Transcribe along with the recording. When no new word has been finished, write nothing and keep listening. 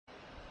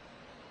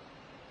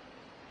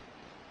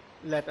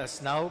Let us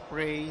now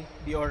pray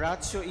the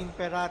Oratio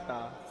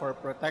Imperata for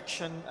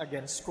protection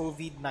against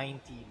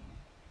COVID-19.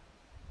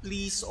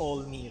 Please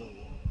all kneel.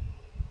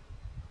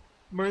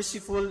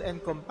 Merciful and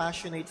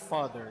compassionate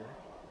Father,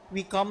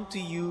 we come to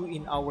you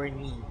in our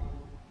need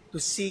to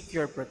seek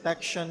your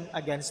protection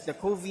against the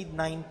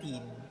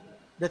COVID-19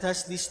 that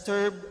has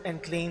disturbed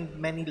and claimed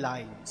many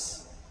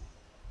lives.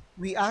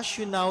 We ask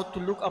you now to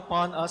look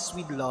upon us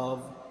with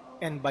love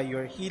and by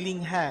your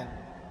healing hand,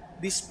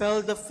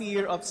 dispel the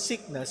fear of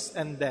sickness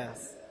and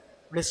death,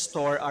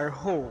 restore our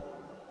hope,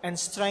 and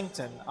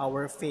strengthen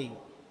our faith.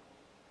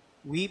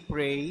 We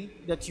pray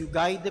that you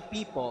guide the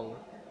people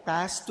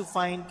tasked to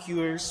find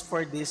cures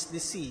for this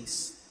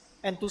disease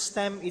and to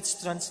stem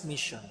its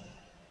transmission.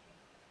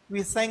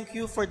 We thank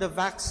you for the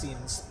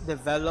vaccines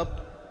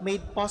developed,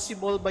 made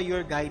possible by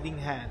your guiding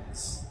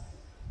hands.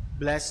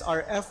 Bless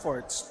our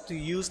efforts to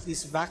use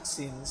these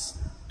vaccines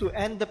to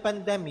end the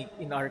pandemic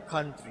in our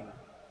country.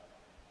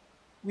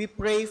 We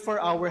pray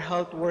for our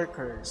health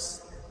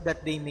workers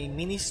that they may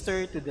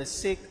minister to the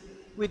sick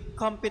with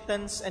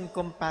competence and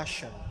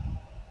compassion.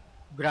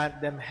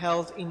 Grant them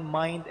health in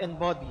mind and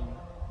body,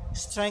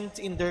 strength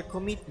in their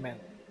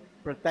commitment,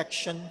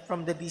 protection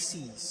from the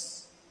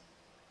disease.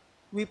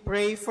 We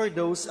pray for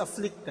those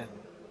afflicted.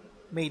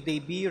 May they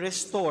be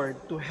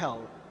restored to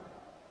health.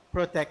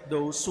 Protect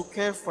those who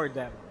care for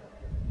them.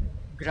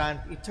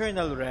 Grant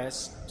eternal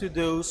rest to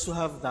those who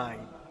have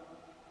died.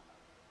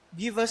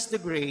 Give us the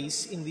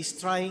grace in these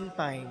trying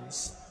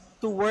times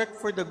to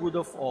work for the good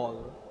of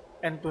all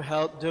and to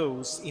help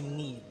those in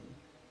need.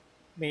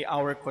 May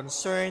our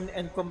concern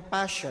and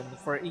compassion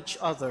for each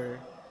other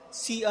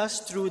see us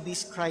through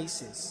this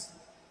crisis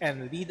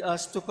and lead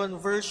us to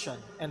conversion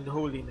and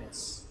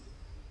holiness.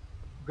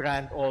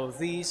 Grant all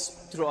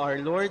this through our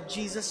Lord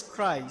Jesus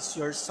Christ,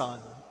 your Son,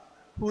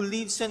 who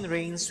lives and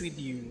reigns with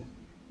you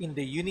in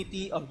the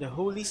unity of the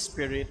Holy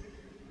Spirit,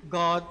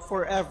 God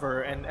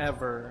forever and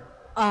ever.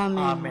 Amen.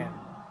 Amen.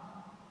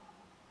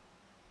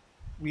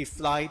 We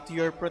fly to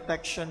your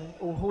protection,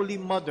 O Holy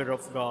Mother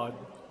of God.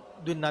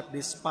 Do not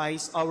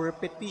despise our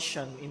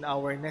petition in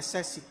our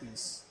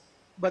necessities,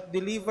 but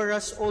deliver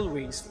us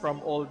always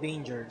from all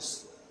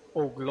dangers,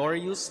 O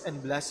glorious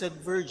and blessed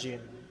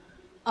Virgin.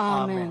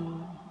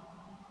 Amen.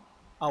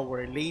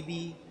 Our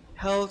Lady,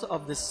 health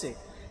of the sick,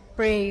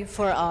 Pray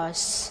for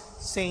us.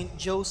 Saint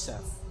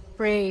Joseph,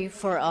 Pray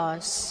for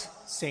us.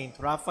 Saint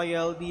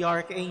Raphael the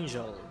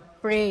Archangel,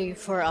 Pray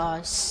for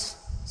us.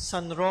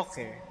 San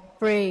Roque,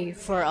 Pray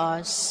for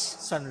us.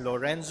 San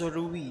Lorenzo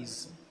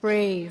Ruiz,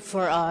 Pray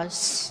for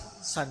us.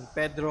 San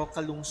Pedro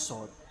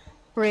Calungsod.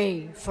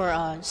 Pray for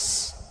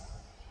us.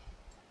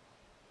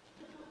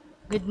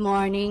 Good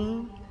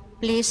morning.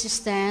 Please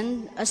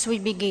stand as we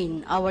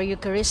begin our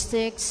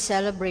Eucharistic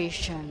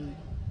celebration.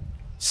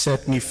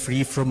 Set me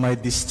free from my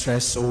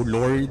distress, O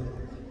Lord.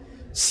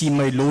 See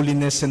my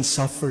lowliness and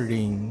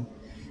suffering,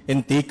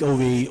 and take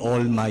away all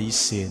my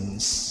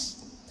sins.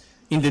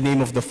 In the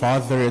name of the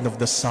Father, and of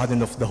the Son,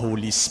 and of the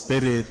Holy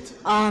Spirit.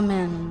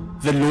 Amen.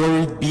 The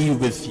Lord be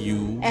with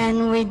you.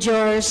 And with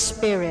your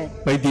spirit.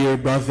 My dear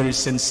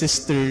brothers and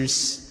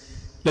sisters,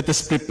 let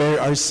us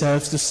prepare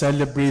ourselves to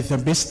celebrate the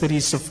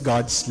mysteries of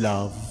God's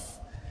love.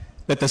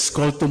 Let us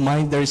call to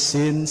mind our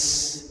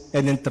sins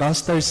and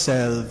entrust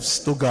ourselves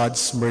to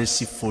God's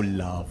merciful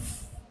love.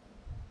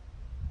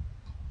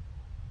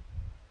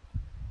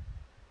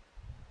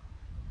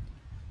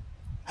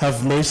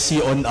 Have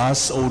mercy on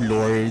us, O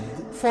Lord.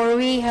 For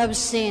we have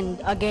sinned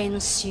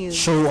against you.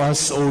 Show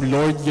us, O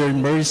Lord, your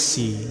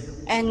mercy.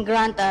 And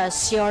grant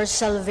us your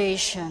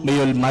salvation. May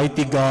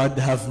Almighty God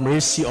have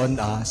mercy on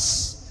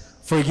us,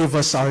 forgive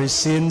us our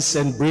sins,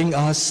 and bring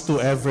us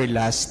to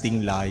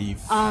everlasting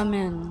life.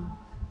 Amen.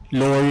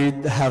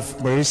 Lord,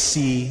 have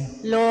mercy.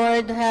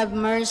 Lord, have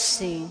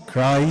mercy.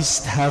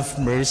 Christ, have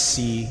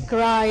mercy.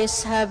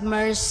 Christ, have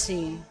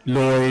mercy.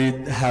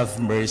 Lord,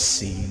 have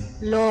mercy.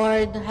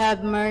 Lord,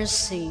 have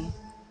mercy.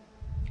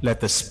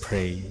 Let us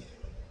pray.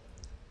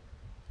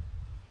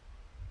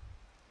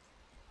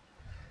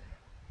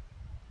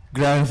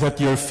 Grant that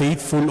your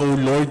faithful, O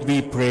Lord,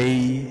 we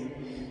pray,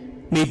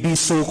 may be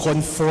so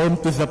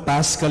conformed to the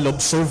Paschal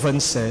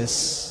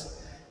observances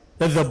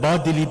that the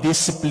bodily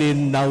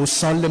discipline now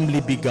solemnly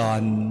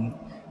begun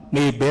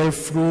may bear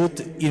fruit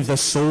in the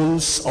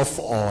souls of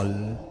all.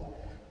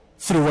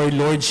 Through our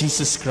Lord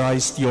Jesus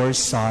Christ, your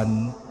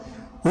Son,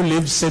 who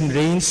lives and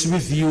reigns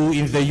with you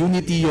in the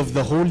unity of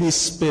the Holy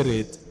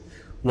Spirit,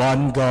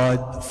 one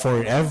God,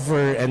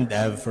 forever and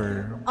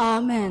ever.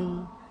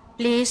 Amen.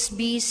 Please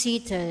be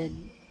seated.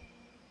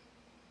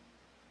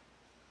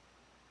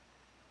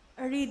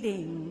 A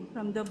reading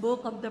from the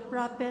book of the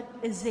prophet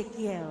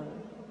Ezekiel.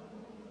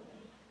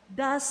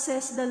 Thus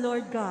says the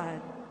Lord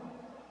God,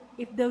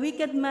 if the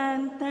wicked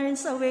man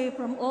turns away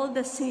from all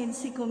the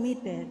sins he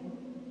committed,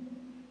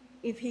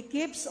 if he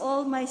keeps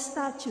all my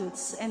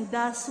statutes and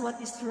does what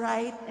is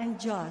right and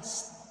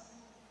just,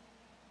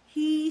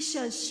 he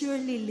shall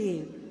surely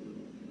live.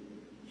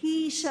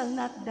 He shall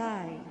not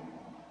die.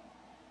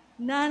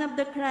 None of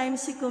the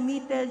crimes he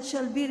committed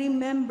shall be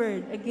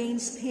remembered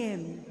against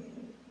him.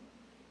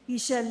 He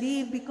shall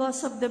live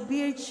because of the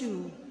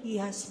virtue he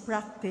has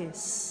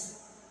practiced.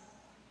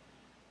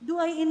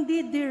 Do I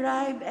indeed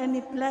derive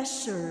any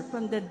pleasure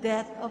from the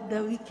death of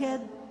the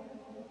wicked?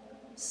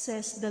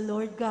 Says the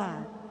Lord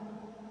God.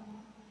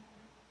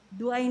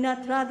 Do I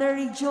not rather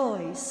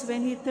rejoice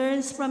when he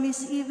turns from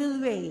his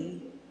evil way,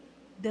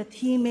 that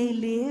he may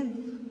live?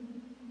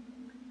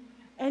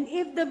 And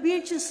if the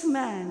virtuous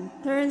man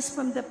turns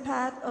from the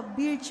path of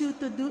virtue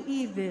to do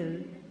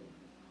evil,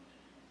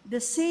 the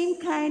same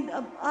kind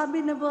of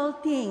abominable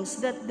things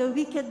that the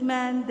wicked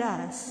man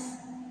does,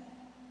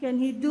 can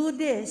he do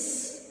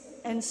this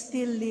and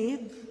still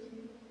live?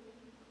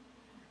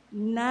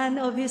 None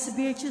of his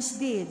virtuous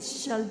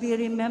deeds shall be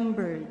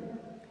remembered,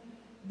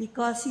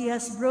 because he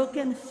has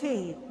broken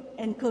faith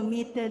and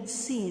committed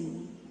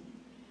sin.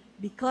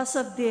 Because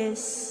of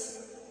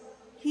this,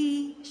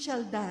 he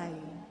shall die.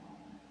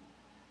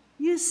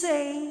 You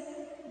say,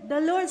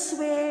 the Lord's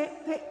way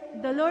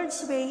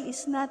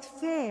is not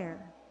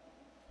fair.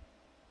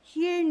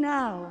 Hear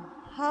now,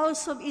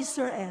 house of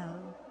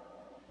Israel.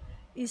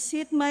 Is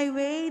it my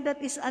way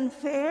that is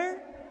unfair,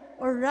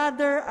 or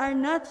rather are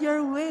not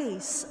your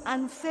ways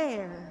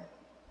unfair?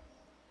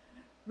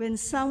 When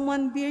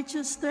someone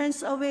virtuous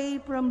turns away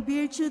from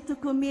virtue to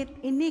commit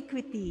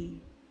iniquity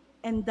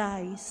and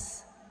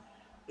dies,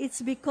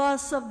 it's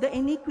because of the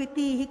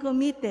iniquity he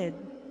committed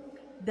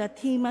that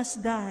he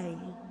must die.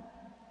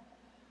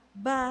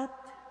 But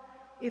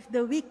if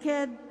the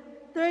wicked,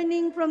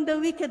 turning from the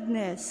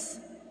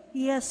wickedness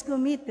he has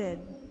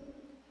committed,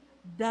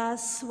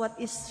 does what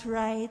is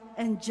right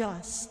and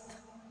just,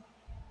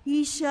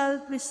 he shall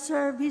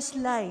preserve his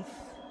life,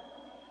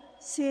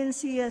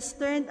 since he has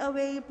turned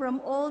away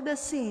from all the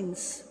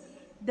sins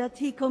that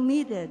he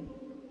committed.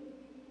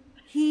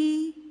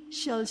 He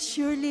shall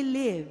surely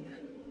live.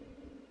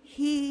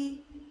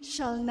 He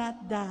shall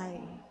not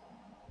die.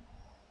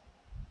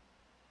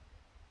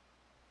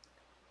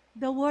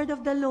 The word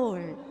of the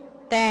Lord.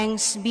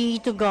 Thanks be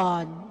to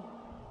God.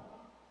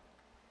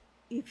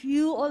 If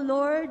you, O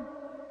Lord,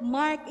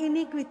 mark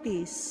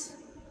iniquities,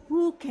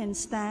 who can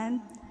stand?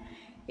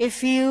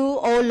 If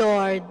you, O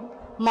Lord,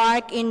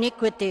 mark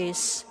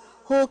iniquities,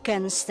 who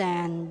can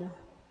stand?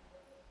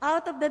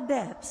 Out of the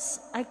depths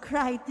I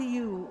cry to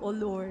you, O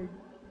Lord.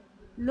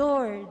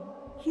 Lord,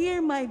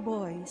 hear my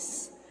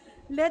voice.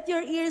 Let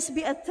your ears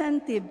be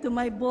attentive to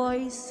my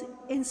voice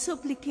in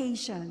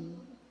supplication.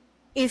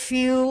 If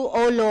you,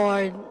 O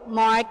Lord,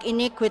 mark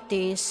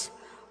iniquities,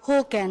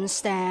 who can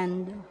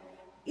stand?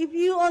 If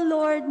you, O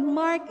Lord,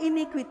 mark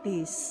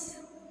iniquities,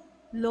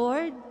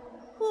 Lord,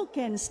 who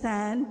can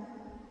stand?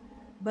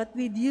 But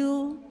with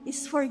you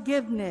is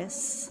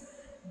forgiveness,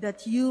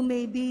 that you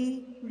may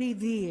be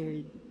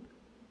revered.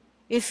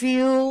 If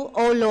you,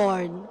 O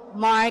Lord,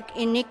 mark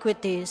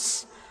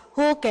iniquities,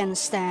 who can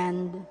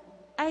stand?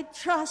 I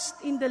trust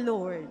in the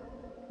Lord.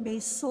 My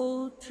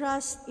soul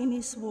trust in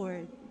his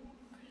word.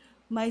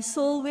 My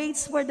soul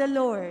waits for the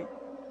Lord,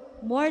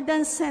 more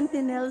than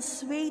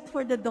sentinels wait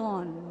for the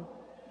dawn.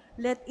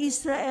 Let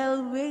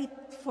Israel wait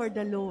for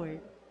the Lord.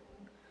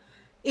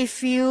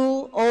 If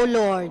you, O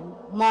Lord,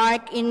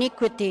 mark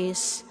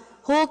iniquities,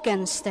 who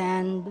can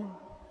stand?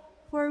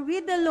 For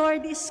with the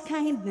Lord is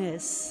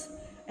kindness,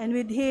 and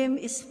with him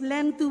is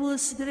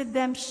plenteous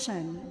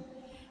redemption,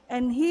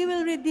 and he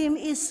will redeem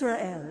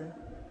Israel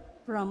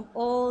from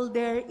all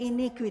their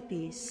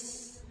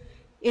iniquities.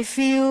 If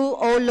you,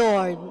 O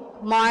Lord,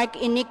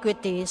 mark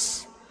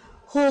iniquities,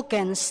 who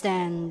can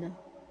stand?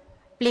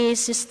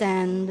 Please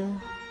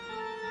stand.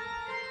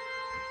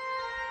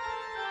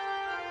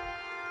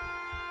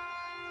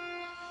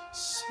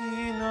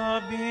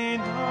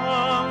 Sinabi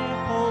ng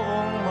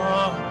poong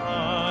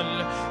mahal,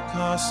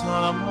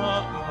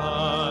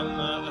 kasamaan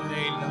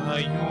ay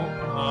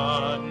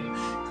layuan,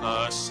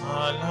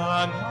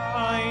 kasalan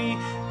ay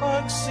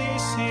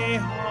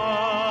pagsisihan.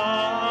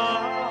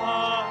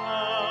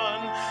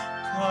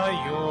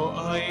 Kayo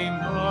ay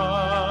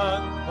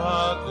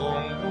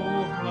magbagong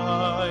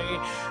buhay,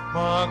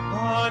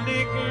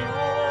 magbalik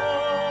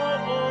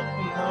loob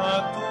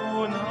na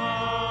tunay.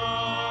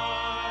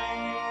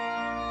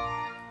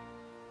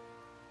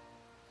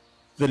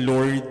 The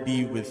Lord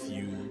be with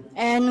you.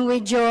 And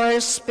with your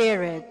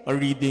spirit. A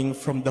reading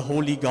from the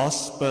Holy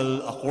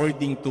Gospel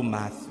according to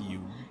Matthew.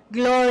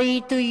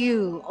 Glory to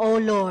you, O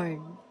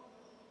Lord.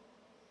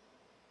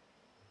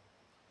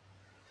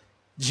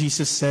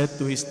 Jesus said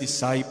to his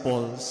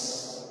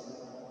disciples,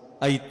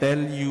 I tell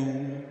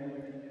you,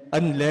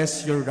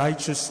 unless your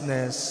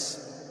righteousness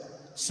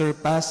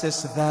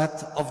surpasses that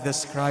of the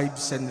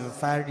scribes and the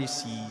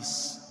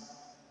Pharisees,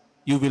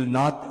 you will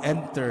not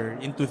enter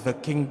into the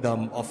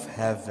kingdom of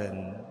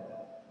heaven.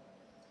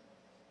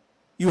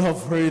 You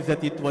have heard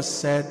that it was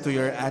said to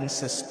your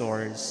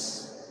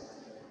ancestors,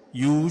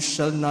 you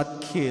shall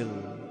not kill,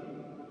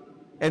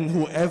 and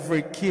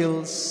whoever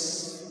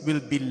kills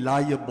will be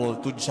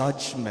liable to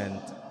judgment.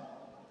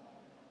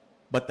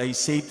 But I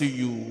say to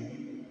you,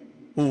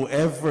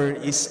 whoever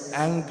is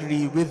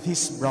angry with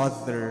his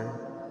brother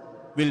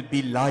will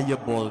be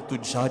liable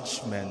to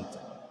judgment.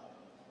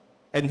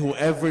 And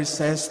whoever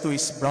says to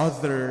his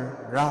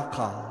brother,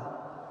 Raka,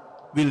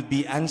 will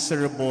be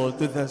answerable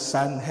to the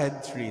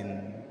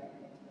Sanhedrin.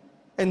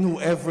 And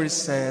whoever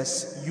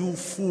says, you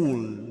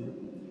fool,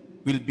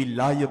 will be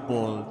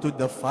liable to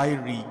the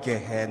fiery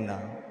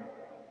Gehenna.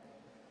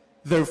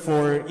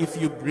 Therefore, if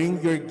you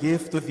bring your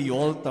gift to the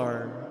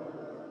altar,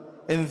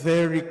 and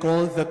there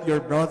recall that your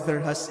brother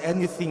has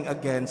anything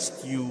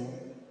against you,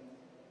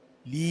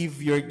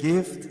 leave your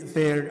gift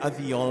there at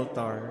the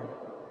altar.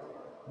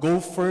 Go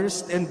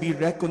first and be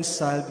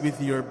reconciled with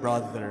your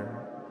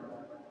brother,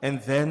 and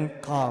then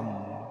come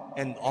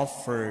and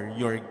offer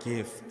your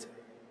gift.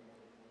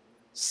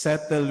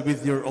 Settle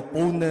with your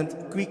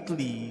opponent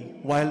quickly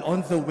while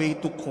on the way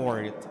to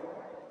court.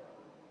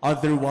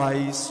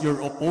 Otherwise, your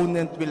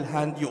opponent will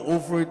hand you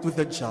over to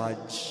the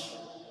judge,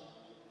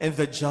 and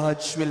the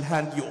judge will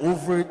hand you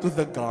over to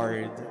the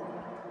guard,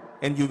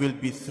 and you will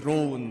be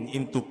thrown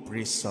into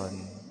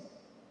prison.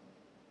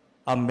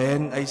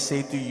 Amen, I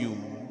say to you,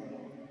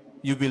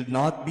 you will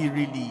not be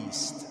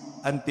released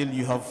until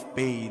you have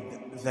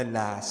paid the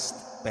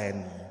last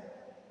penny.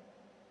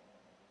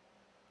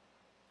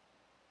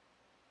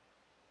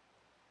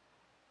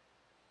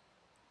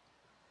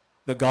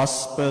 The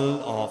Gospel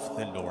of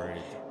the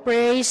Lord.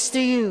 Praise to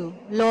you,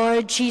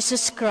 Lord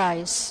Jesus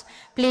Christ.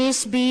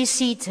 Please be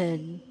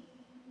seated.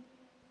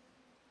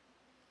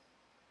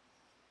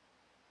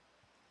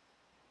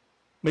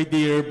 My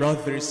dear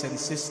brothers and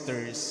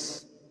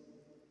sisters,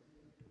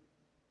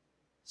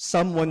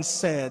 someone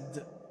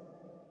said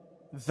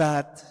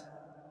that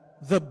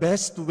the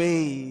best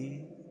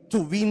way to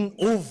win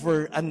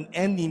over an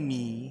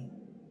enemy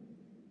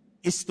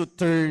is to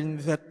turn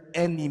that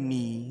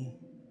enemy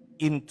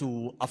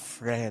into a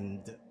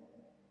friend.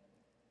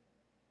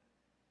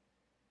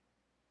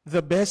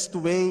 The best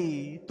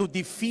way to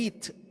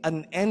defeat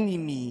an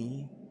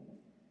enemy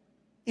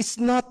is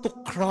not to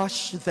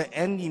crush the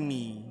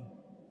enemy,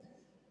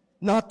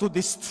 not to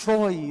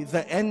destroy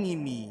the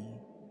enemy.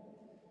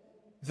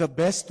 The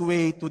best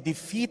way to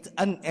defeat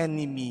an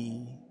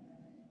enemy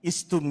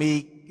is to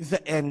make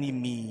the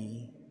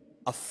enemy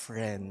a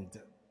friend.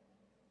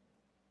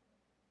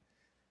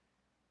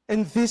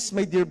 And this,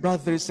 my dear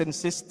brothers and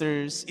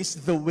sisters, is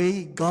the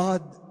way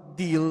God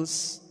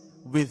deals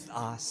with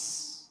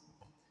us.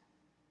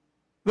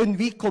 When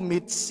we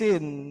commit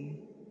sin,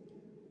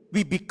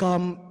 we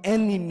become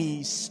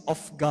enemies of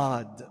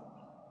God.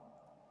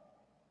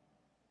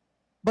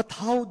 But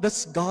how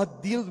does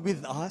God deal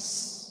with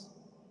us?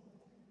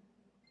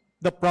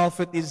 The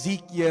prophet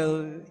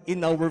Ezekiel,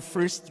 in our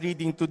first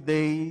reading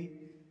today,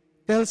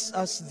 tells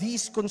us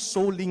these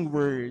consoling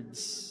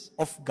words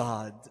of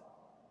God.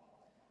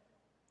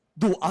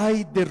 Do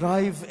I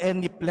derive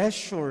any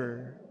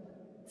pleasure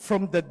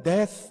from the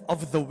death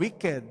of the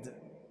wicked?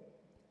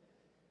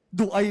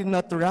 Do I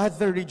not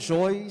rather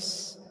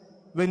rejoice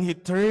when he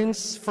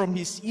turns from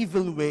his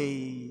evil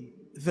way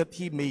that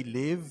he may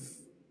live?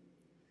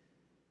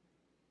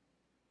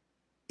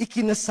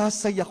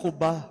 Ikinasasaya ko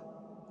ba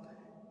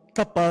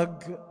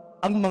kapag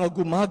ang mga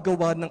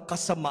gumagawa ng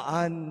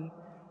kasamaan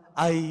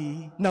ay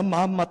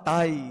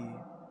namamatay?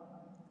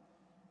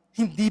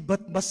 Hindi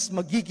ba't mas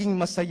magiging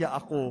masaya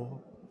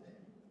ako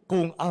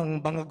kung ang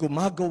mga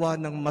gumagawa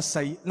ng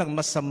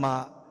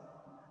masama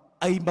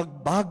ay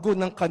magbago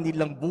ng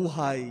kanilang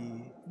buhay,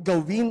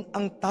 gawin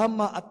ang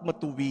tama at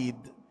matuwid,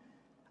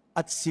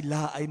 at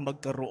sila ay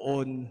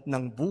magkaroon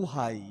ng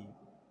buhay?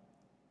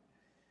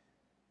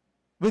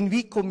 When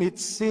we commit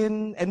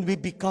sin and we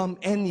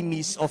become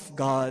enemies of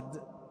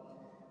God,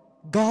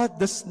 God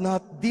does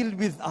not deal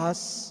with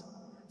us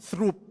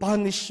through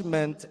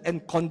punishment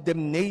and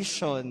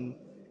condemnation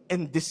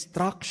and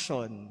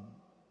destruction.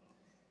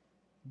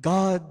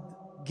 God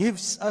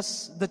gives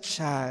us the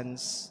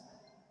chance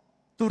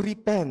to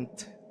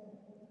repent,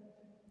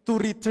 to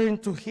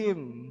return to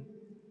Him,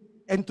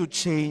 and to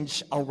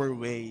change our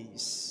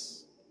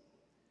ways.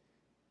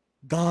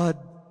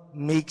 God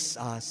makes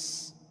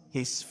us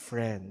His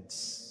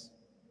friends.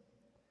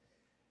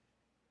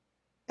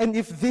 And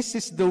if this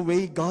is the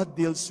way God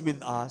deals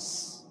with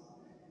us,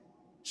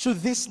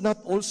 should this not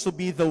also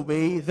be the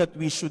way that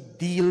we should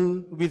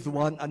deal with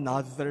one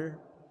another,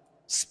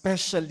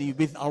 especially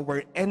with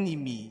our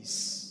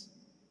enemies?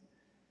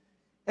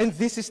 And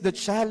this is the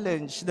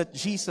challenge that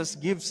Jesus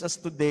gives us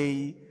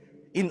today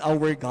in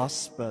our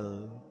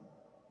gospel.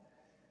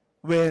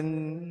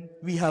 When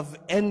we have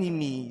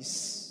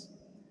enemies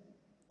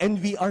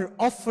and we are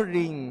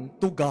offering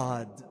to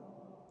God,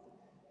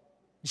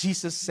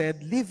 Jesus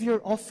said, leave your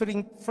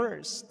offering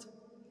first.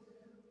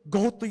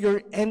 Go to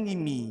your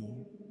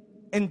enemy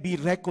and be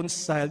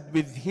reconciled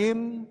with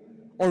him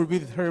or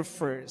with her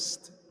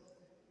first.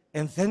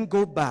 And then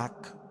go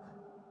back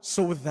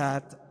so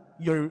that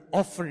your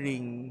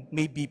offering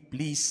may be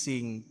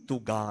pleasing to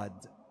God.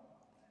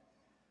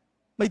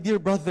 My dear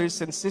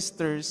brothers and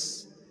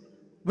sisters,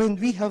 when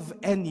we have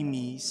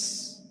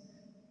enemies,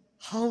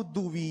 how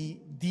do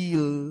we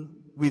deal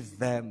with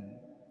them?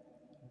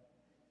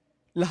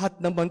 Lahat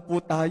naman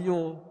po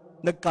tayo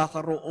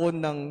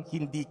nagkakaroon ng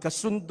hindi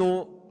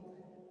kasundo,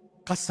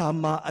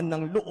 kasamaan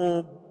ng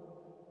loob,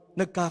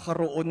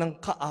 nagkakaroon ng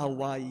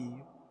kaaway.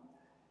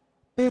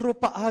 Pero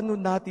paano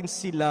natin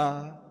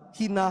sila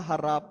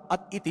hinaharap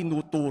at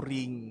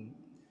itinuturing?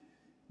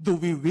 Do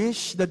we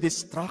wish the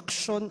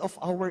destruction of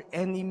our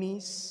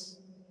enemies?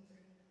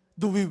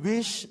 Do we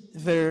wish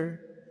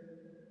their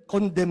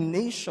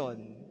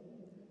condemnation?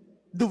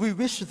 Do we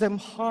wish them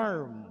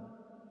harm?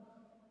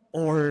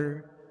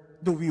 Or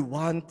do we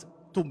want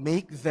to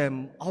make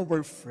them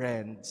our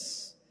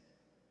friends,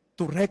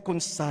 to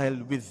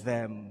reconcile with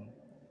them,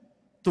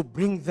 to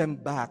bring them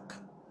back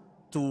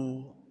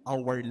to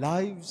our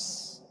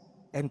lives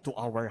and to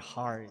our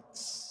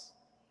hearts?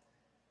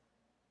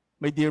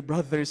 My dear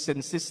brothers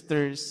and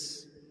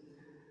sisters,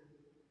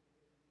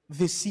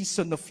 this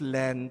season of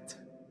Lent,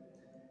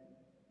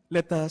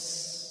 let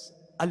us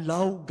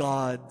allow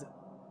God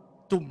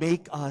to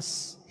make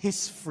us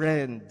His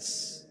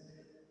friends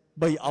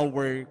by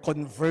our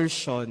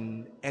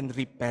conversion and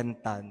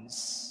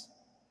repentance.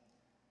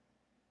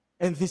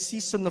 And this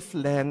season of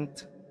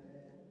Lent,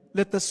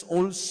 let us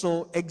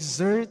also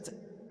exert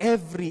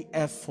every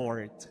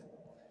effort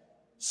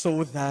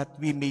so that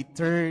we may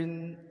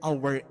turn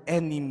our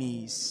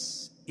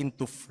enemies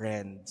into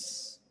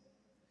friends.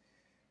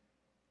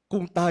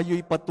 Kung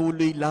tayo'y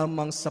patuloy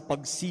lamang sa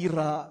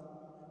pagsira,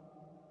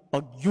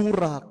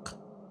 pagyurak,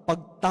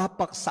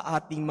 pagtapak sa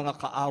ating mga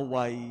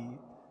kaaway,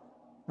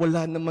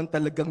 wala naman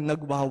talagang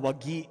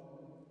nagwawagi,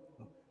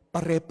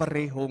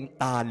 pare-parehong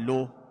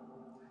talo.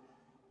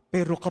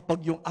 Pero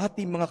kapag yung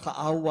ating mga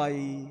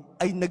kaaway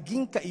ay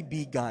naging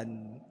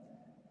kaibigan,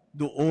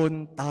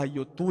 doon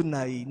tayo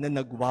tunay na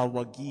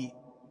nagwawagi.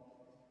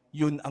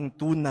 Yun ang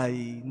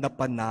tunay na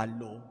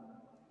panalo.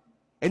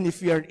 And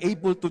if we are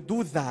able to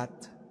do that,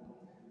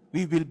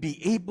 we will be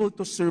able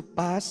to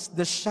surpass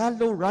the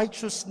shallow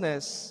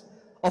righteousness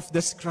of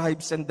the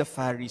scribes and the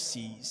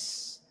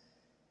Pharisees.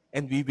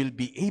 And we will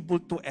be able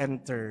to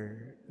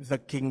enter the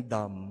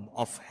kingdom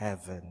of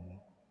heaven.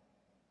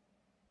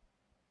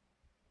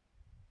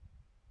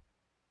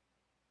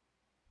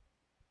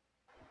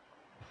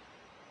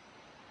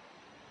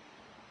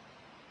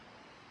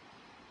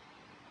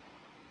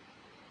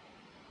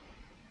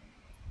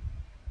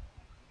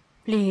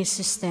 Please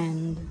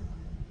stand.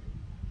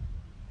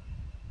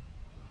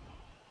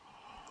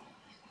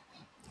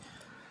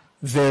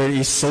 There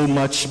is so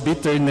much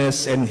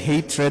bitterness and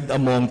hatred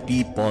among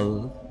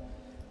people,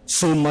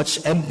 so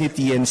much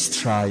enmity and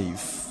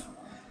strife.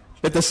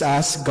 Let us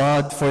ask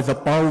God for the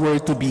power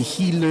to be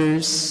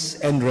healers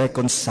and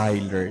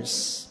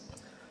reconcilers.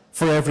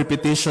 For every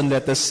petition,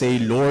 let us say,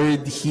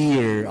 Lord,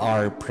 hear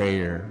our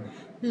prayer.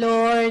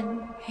 Lord,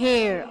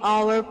 hear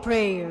our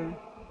prayer.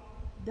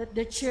 That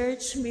the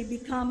Church may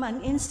become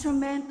an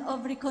instrument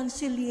of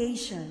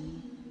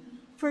reconciliation,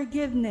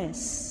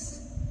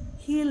 forgiveness,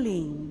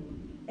 healing,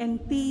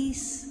 and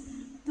peace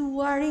to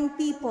warring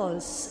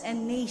peoples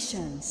and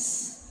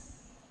nations.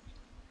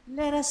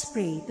 Let us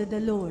pray to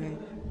the Lord.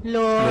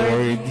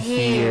 Lord,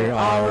 hear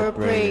our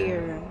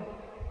prayer.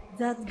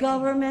 That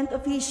government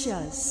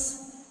officials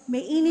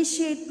may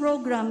initiate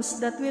programs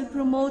that will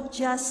promote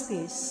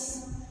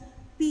justice,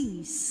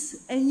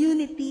 peace, and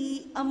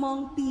unity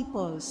among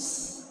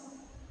peoples.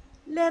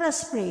 Let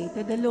us pray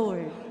to the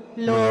Lord.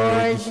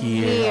 Lord,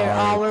 hear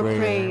our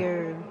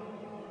prayer.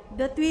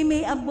 That we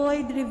may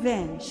avoid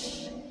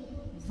revenge,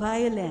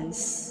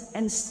 violence,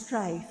 and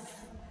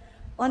strife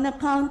on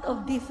account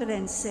of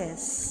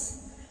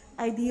differences,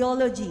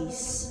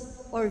 ideologies,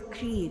 or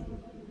creed.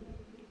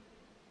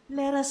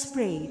 Let us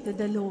pray to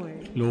the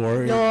Lord.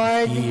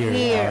 Lord,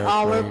 hear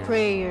our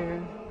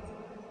prayer.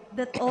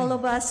 That all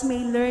of us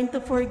may learn to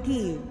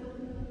forgive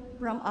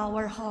from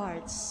our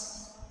hearts.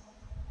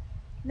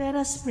 Let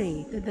us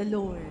pray to the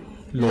Lord.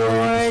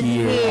 Lord,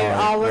 hear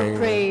our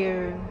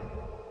prayer.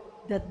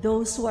 That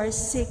those who are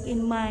sick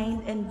in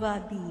mind and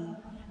body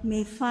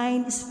may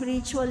find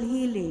spiritual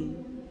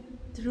healing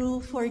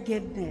through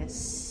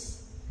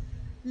forgiveness.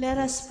 Let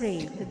us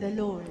pray to the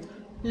Lord.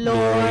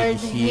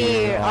 Lord,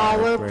 hear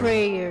our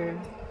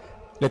prayer.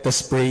 Let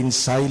us pray in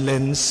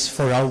silence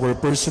for our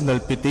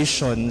personal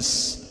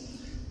petitions.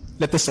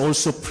 Let us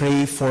also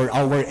pray for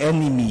our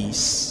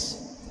enemies.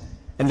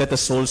 And let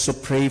us also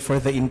pray for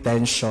the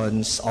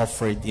intentions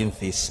offered in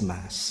this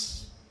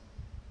Mass.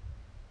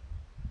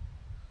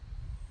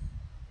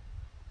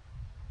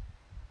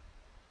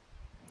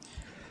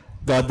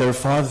 God our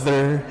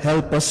Father,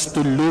 help us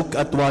to look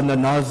at one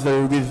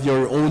another with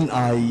your own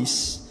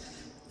eyes,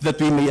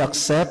 that we may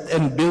accept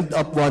and build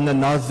up one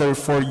another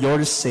for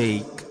your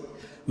sake.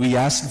 We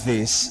ask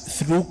this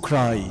through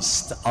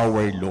Christ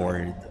our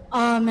Lord.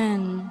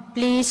 Amen.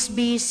 Please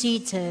be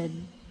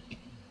seated.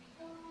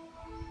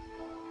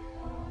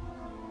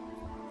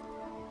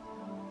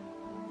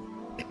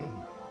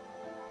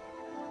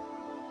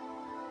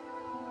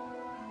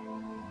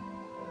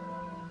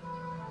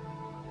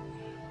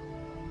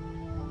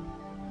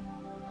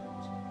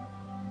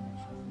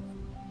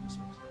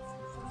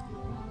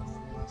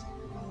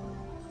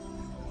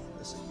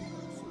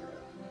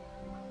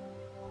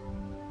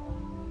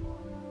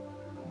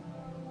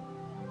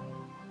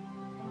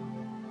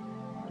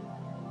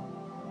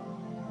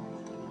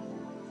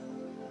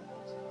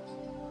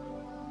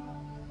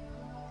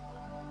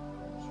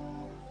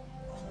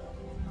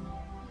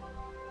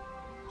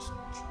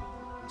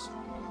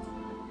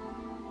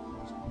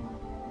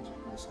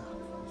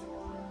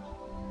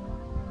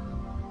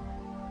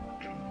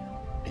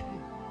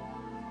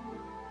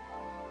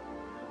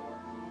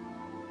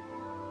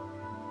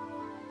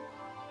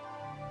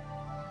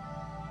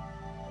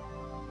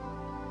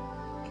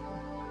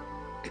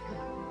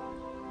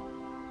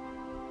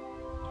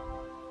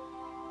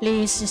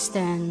 Please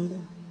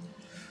stand.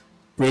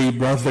 Pray,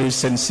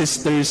 brothers and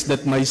sisters,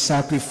 that my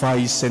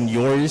sacrifice and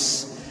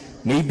yours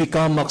may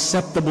become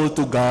acceptable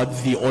to God,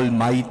 the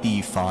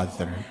Almighty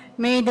Father.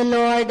 May the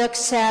Lord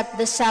accept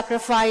the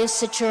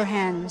sacrifice at your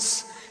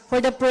hands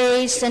for the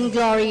praise and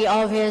glory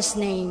of his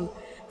name,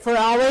 for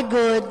our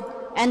good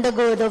and the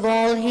good of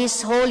all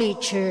his holy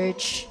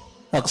church.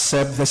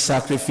 Accept the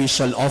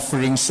sacrificial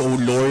offerings, O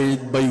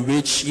Lord, by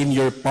which in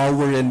your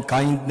power and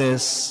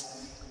kindness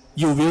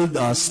you willed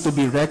us to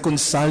be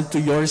reconciled to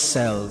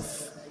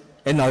yourself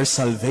and our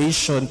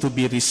salvation to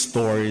be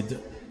restored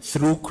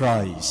through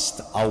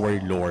Christ our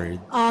Lord.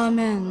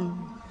 Amen.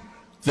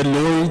 The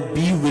Lord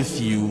be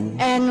with you.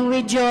 And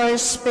with your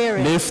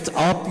spirit. Lift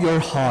up your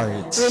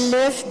hearts. We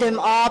lift them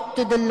up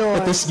to the Lord.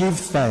 Let us give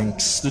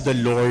thanks to the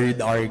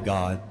Lord our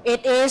God.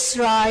 It is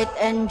right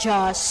and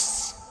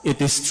just. It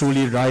is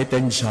truly right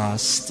and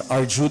just,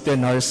 our duty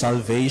and our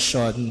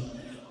salvation,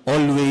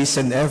 always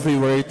and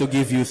everywhere to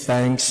give you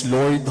thanks,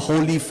 Lord,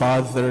 Holy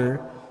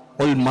Father,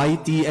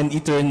 Almighty and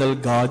eternal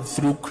God,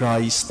 through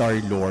Christ our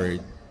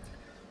Lord.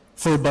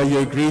 For by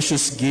your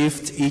gracious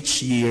gift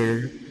each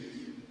year,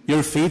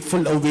 you're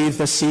faithful await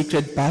the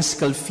sacred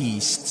Paschal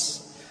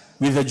feasts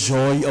with the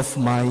joy of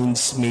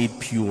minds made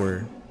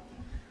pure,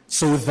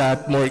 so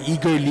that more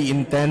eagerly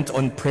intent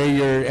on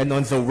prayer and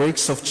on the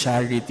works of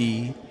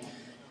charity,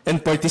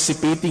 and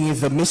participating in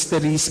the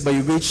mysteries by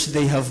which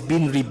they have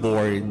been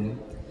reborn,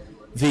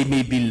 they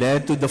may be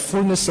led to the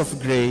fullness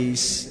of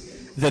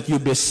grace that you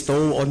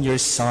bestow on your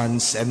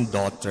sons and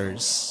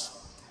daughters.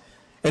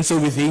 And so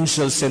with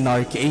angels and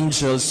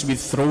archangels, with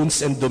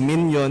thrones and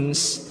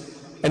dominions,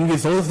 and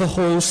with all the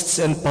hosts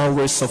and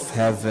powers of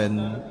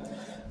heaven,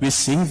 we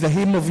sing the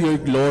hymn of your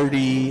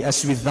glory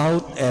as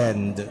without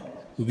end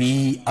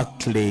we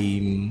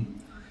acclaim.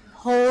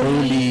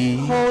 Holy,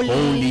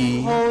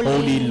 holy,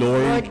 holy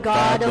Lord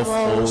God of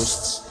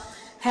hosts,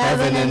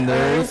 heaven and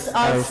earth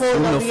are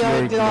full of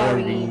your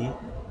glory.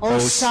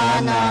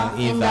 Hosanna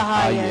in the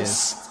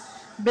highest.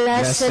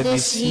 Blessed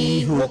is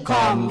he who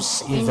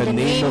comes in the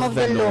name of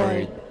the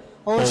Lord.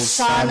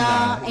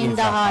 Hosanna in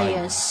the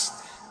highest.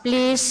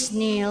 Please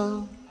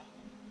kneel.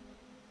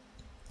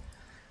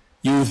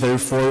 You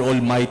therefore,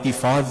 Almighty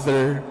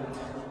Father,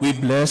 we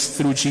bless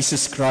through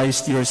Jesus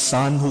Christ, your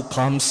Son, who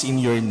comes in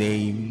your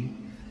name.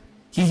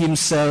 He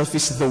himself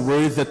is the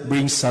word that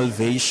brings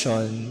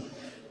salvation,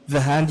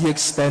 the hand you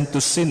extend to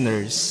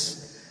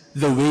sinners,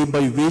 the way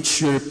by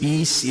which your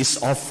peace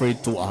is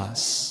offered to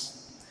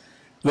us.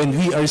 When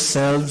we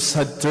ourselves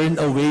had turned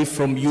away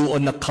from you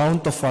on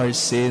account of our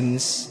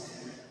sins,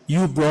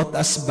 you brought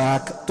us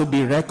back to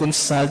be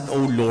reconciled,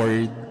 O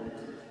Lord,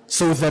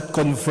 so that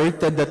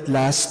converted at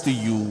last to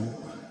you,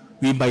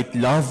 we might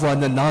love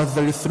one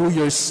another through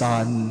your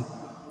Son,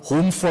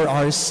 whom for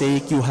our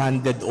sake you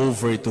handed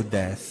over to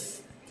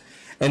death.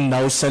 And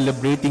now,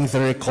 celebrating the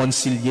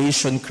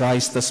reconciliation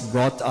Christ has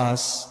brought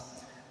us,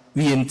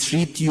 we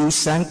entreat you,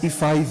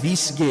 sanctify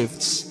these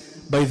gifts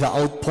by the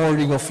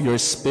outpouring of your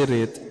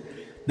Spirit,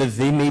 that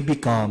they may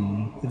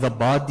become the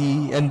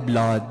body and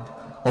blood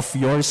of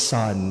your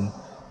Son,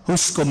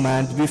 whose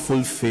command we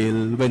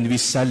fulfill when we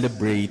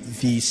celebrate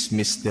these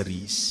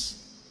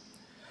mysteries.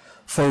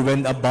 For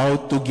when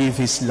about to give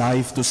his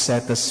life to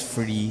set us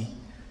free,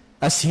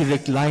 as he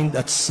reclined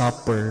at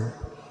supper,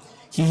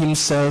 he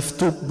himself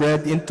took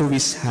bread into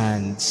his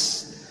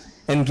hands,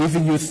 and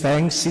giving you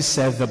thanks, he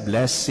said the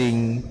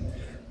blessing,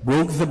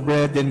 broke the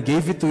bread and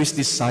gave it to his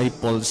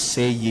disciples,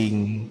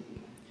 saying,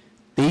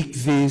 "Take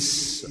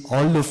this,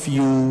 all of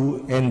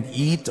you, and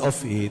eat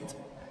of it,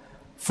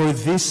 for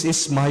this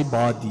is my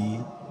body,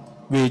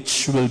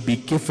 which will be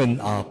given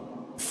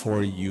up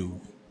for you."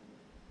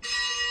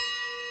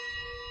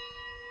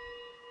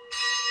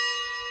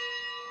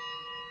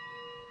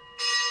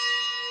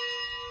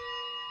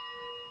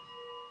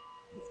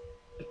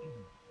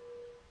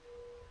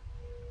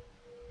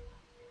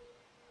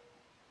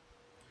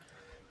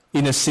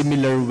 In a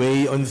similar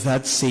way, on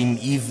that same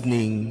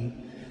evening,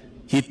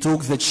 he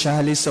took the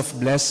chalice of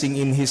blessing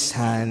in his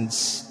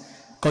hands,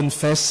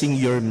 confessing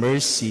your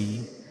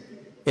mercy,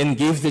 and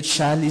gave the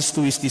chalice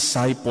to his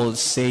disciples,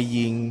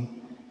 saying,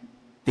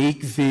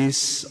 "Take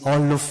this,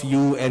 all of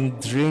you, and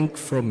drink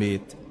from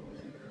it,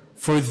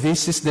 for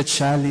this is the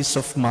chalice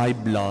of my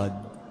blood,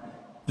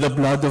 the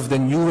blood of the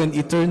new and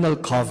eternal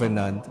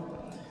covenant,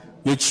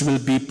 which will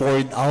be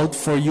poured out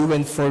for you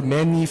and for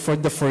many for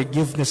the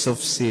forgiveness of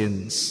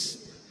sins.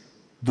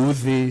 Do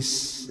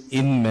this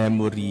in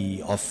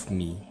memory of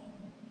me."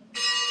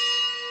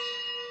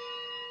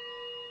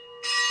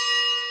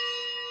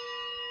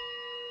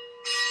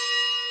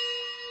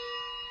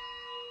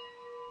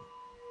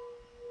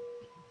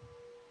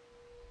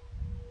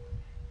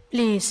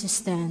 Please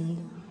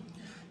stand.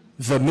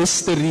 The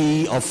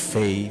mystery of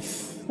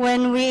faith.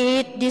 When we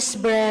eat this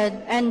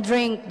bread and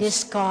drink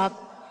this cup,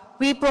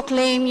 we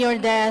proclaim your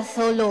death,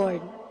 O Lord,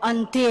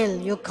 until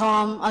you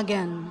come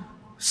again.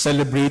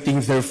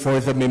 Celebrating therefore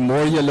the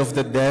memorial of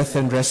the death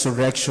and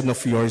resurrection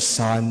of your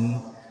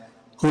Son,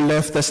 who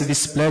left us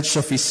this pledge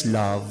of his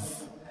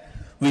love,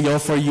 we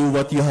offer you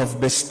what you have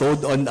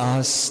bestowed on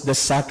us, the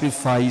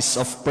sacrifice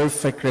of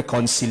perfect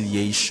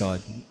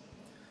reconciliation.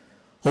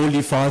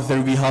 Holy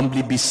Father, we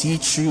humbly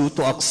beseech you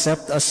to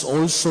accept us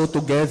also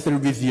together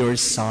with your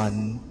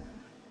Son,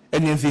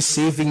 and in this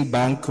saving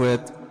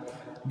banquet,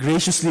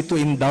 graciously to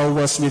endow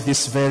us with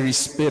this very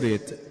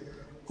Spirit,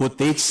 who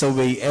takes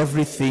away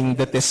everything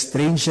that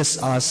estranges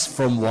us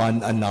from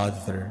one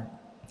another.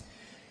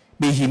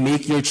 May he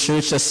make your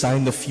church a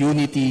sign of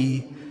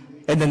unity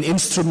and an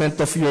instrument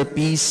of your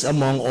peace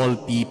among all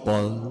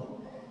people.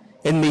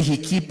 And may he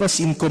keep us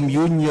in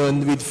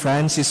communion with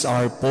Francis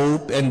our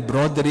Pope and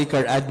Broderick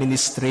our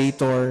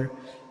Administrator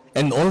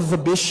and all the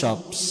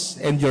bishops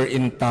and your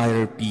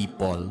entire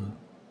people.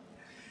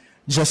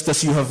 Just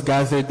as you have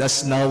gathered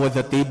us now at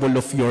the table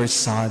of your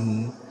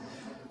Son,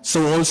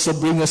 so also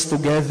bring us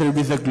together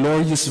with the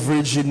glorious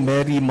Virgin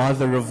Mary,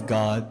 Mother of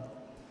God,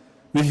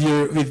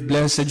 with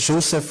Blessed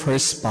Joseph, her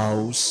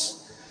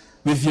spouse,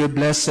 with your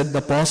blessed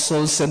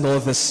apostles and all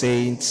the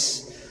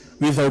saints,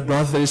 with our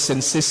brothers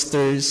and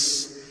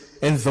sisters,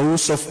 and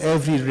those of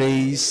every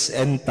race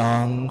and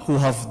tongue who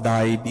have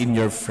died in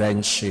your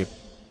friendship.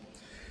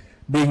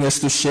 Bring us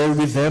to share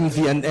with them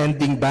the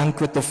unending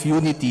banquet of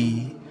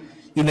unity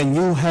in a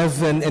new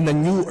heaven and a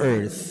new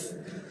earth,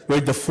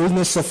 where the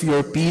fullness of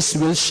your peace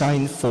will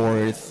shine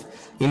forth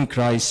in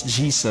Christ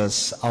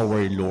Jesus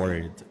our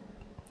Lord.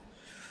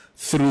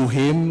 Through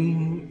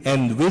him,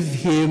 and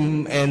with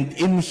him, and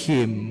in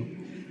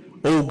him,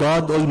 O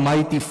God,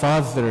 Almighty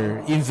Father,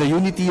 in the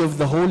unity of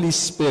the Holy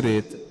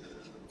Spirit,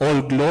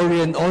 all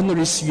glory and honor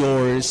is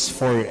yours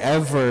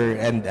forever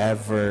and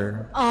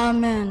ever.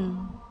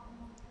 Amen.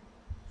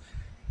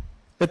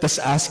 Let us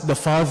ask the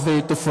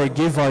Father to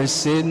forgive our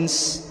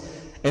sins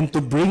and to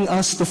bring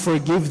us to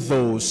forgive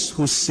those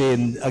who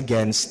sinned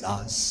against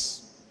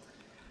us.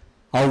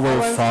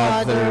 Our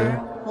Father,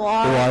 who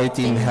art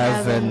in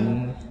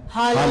heaven,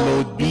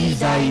 hallowed be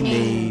thy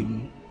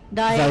name.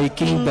 Thy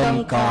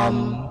kingdom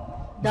come,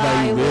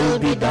 thy will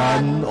be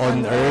done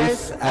on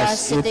earth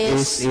as it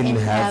is in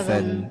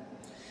heaven.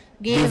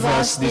 Give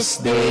us this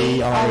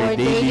day our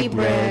daily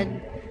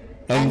bread,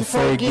 and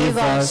forgive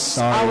us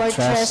our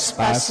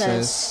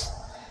trespasses,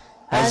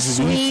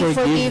 as we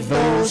forgive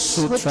those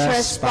who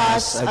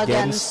trespass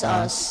against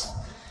us.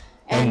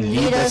 And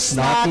lead us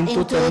not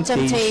into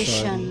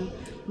temptation,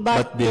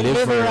 but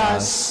deliver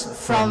us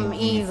from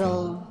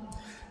evil.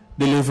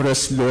 Deliver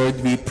us, Lord,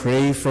 we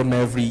pray, from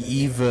every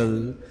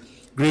evil.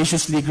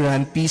 Graciously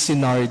grant peace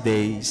in our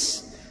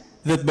days,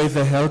 that by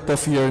the help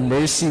of your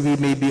mercy we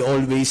may be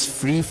always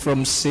free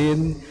from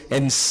sin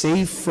and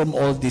safe from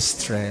all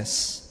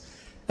distress,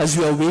 as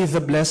we await the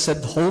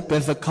blessed hope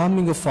and the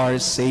coming of our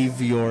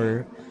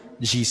Savior,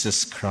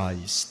 Jesus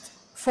Christ.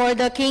 For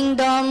the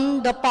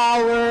kingdom, the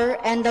power,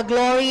 and the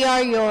glory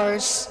are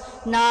yours,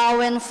 now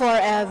and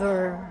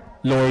forever.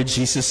 Lord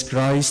Jesus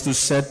Christ, who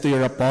said to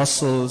your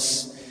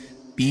apostles,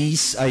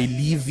 "Peace I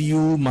leave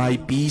you, my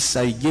peace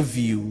I give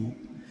you,"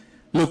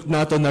 look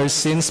not on our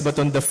sins but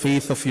on the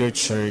faith of your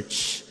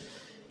church,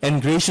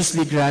 and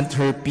graciously grant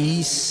her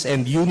peace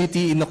and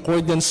unity in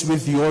accordance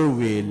with your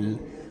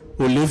will,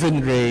 who live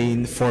and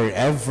reign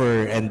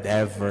forever and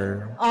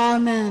ever.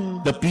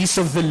 Amen. The peace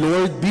of the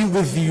Lord be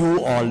with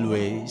you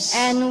always.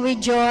 And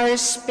with your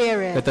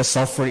spirit. Let us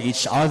offer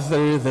each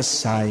other the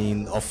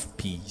sign of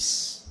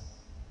peace.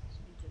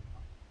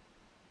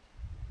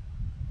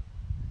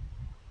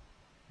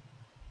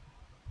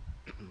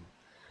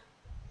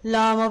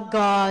 Lamb of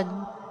God,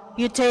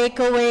 you take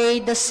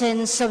away the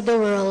sins of the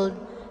world,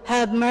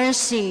 have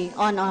mercy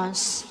on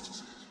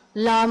us.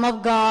 Lamb of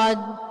God,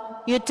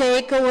 you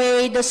take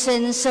away the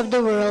sins of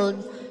the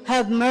world,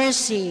 have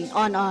mercy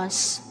on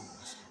us.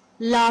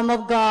 Lamb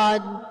of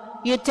God,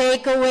 you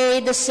take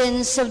away the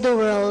sins of the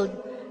world,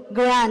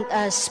 grant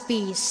us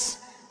peace.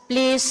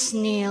 Please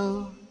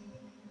kneel.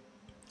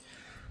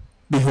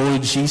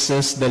 Behold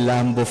Jesus, the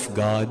Lamb of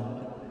God.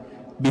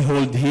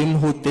 Behold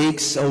him who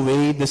takes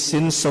away the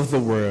sins of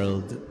the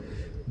world.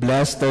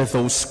 Blessed are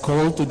those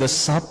called to the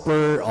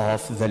supper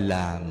of the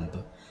Lamb.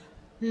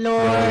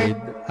 Lord,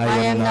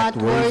 I am not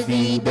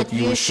worthy that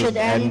you should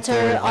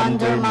enter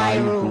under my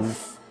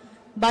roof,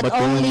 but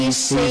only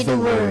say the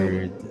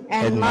word,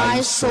 and my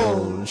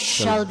soul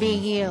shall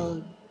be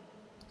healed.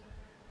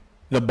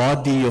 The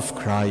body of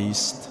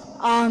Christ.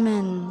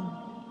 Amen.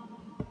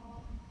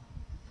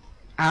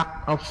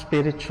 Act of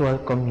spiritual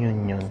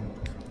communion.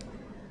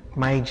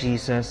 My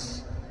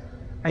Jesus,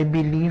 I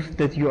believe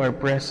that you are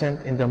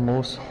present in the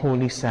most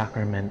holy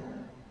sacrament.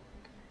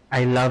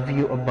 I love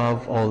you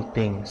above all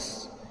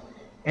things,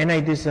 and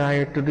I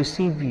desire to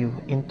receive you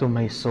into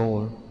my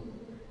soul.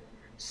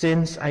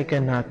 Since I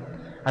cannot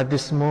at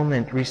this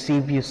moment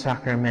receive you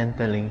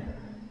sacramentally,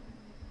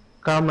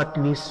 come at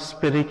least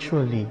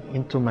spiritually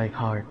into my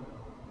heart.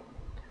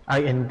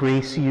 I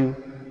embrace you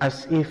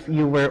as if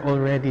you were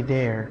already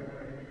there,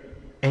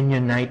 and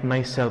unite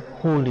myself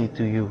wholly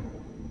to you.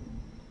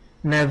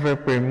 Never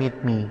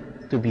permit me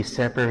to be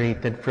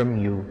separated from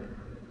you.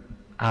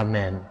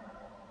 Amen.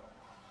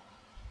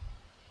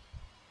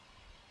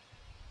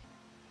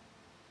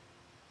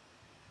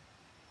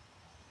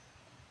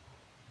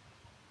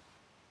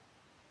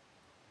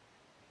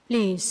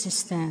 Please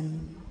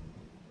stand.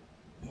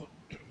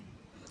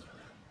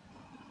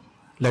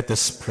 Let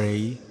us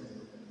pray.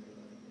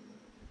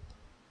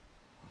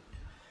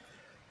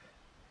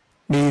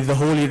 May the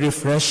holy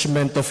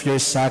refreshment of your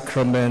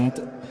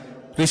sacrament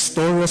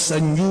restore us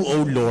anew,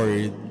 O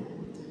Lord,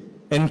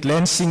 and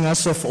cleansing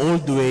us of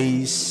old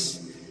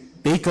ways,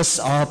 take us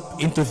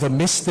up into the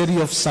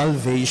mystery of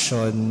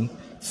salvation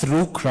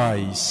through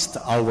Christ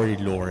our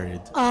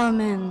Lord.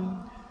 Amen.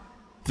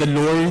 The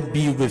Lord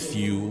be with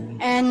you.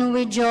 And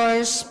with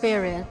your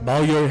spirit.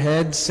 Bow your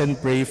heads and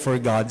pray for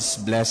God's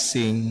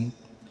blessing.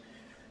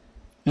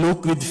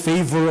 Look with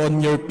favor on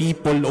your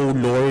people, O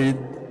Lord,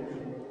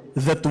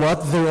 that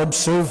what their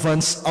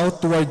observance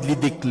outwardly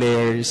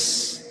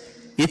declares,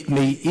 it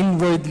may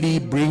inwardly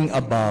bring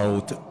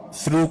about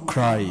through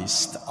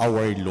Christ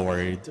our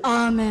Lord.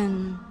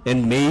 Amen.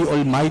 And may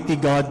Almighty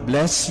God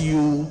bless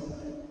you,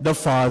 the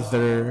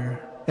Father,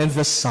 and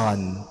the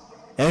Son,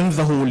 and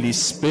the Holy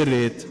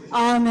Spirit.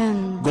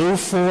 Amen. Go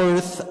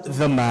forth,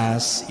 the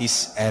Mass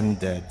is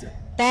ended.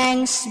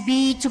 Thanks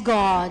be to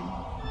God.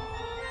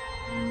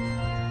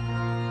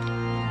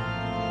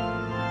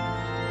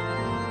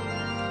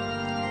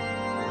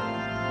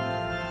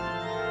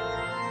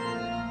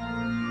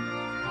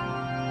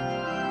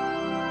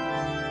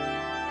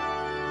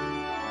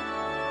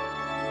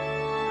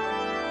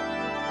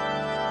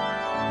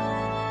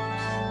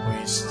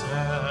 We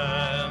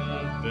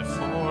stand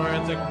before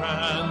the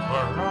grand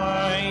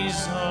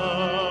horizon,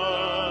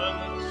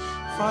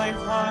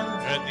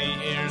 500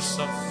 years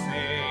of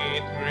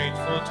faith,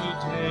 grateful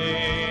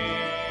today.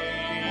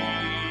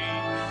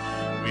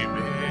 We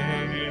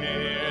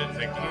bear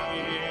the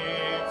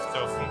gift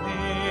of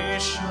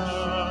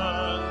nation,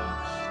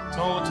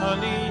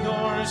 totally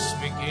yours,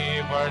 we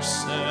give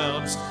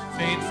ourselves,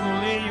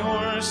 faithfully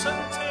yours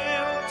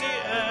until the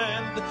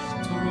end,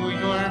 to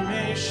your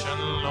mission,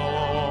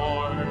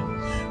 Lord.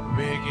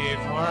 We give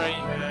our